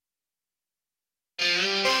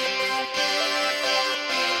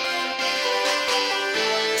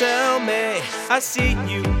me, I see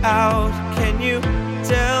you out. Can you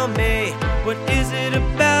tell me, what is it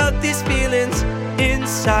about these feelings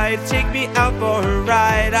inside? Take me out for a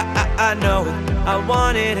ride. I know it, I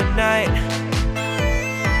want it tonight.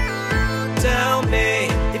 Tell me,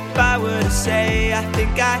 if I were to say I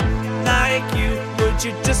think I like you, would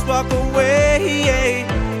you just walk away?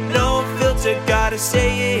 No filter, gotta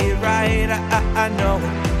say it right. I know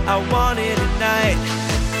it, I want it tonight.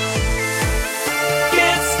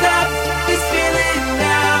 Can't stop this feeling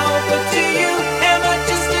now, but to you, am I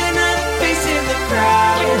just another face in the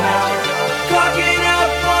crowd? Clocking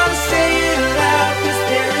out, wanna say it loud, 'cause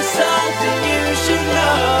there is something you should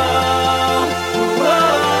know. Whoa.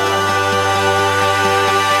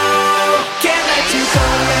 Can't let you go,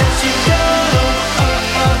 let you go.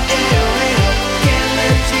 Can't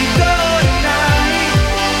let you go tonight.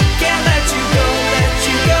 Can't let you go, let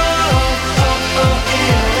you go.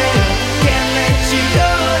 Can't let you go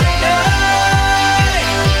tonight.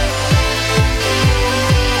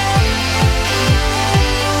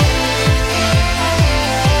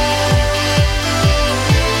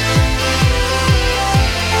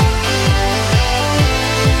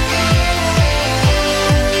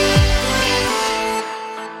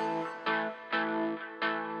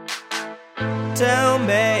 Tell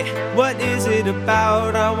me, what is it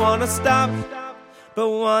about? I wanna stop, but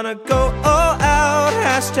wanna go all out.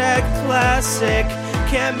 Hashtag classic.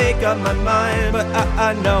 Can't make up my mind, but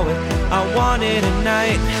I know it, I want it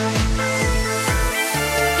tonight.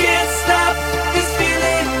 Can't stop this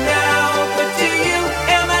feeling now, but to you,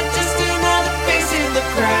 am I just another face in the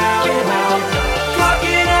crowd?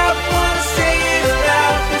 Clocking out, wanna say it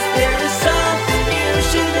loud, 'cause there is something you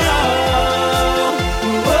should know.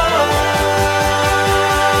 Whoa.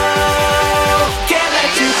 Can't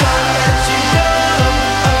let you go, let you go.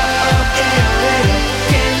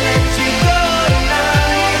 Can't let you go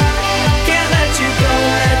tonight. Can't let you go,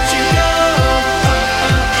 let you go.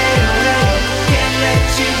 Can't let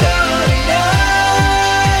you go tonight.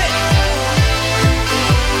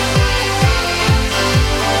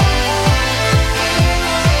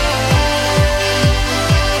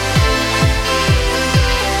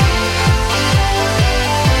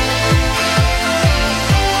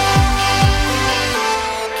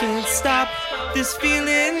 Can't stop this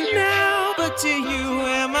feeling now, but to you,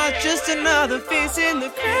 am I just another face in the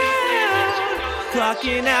crowd?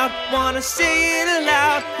 Clocking out, wanna say it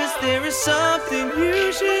aloud, 'cause there is something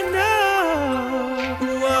you should know.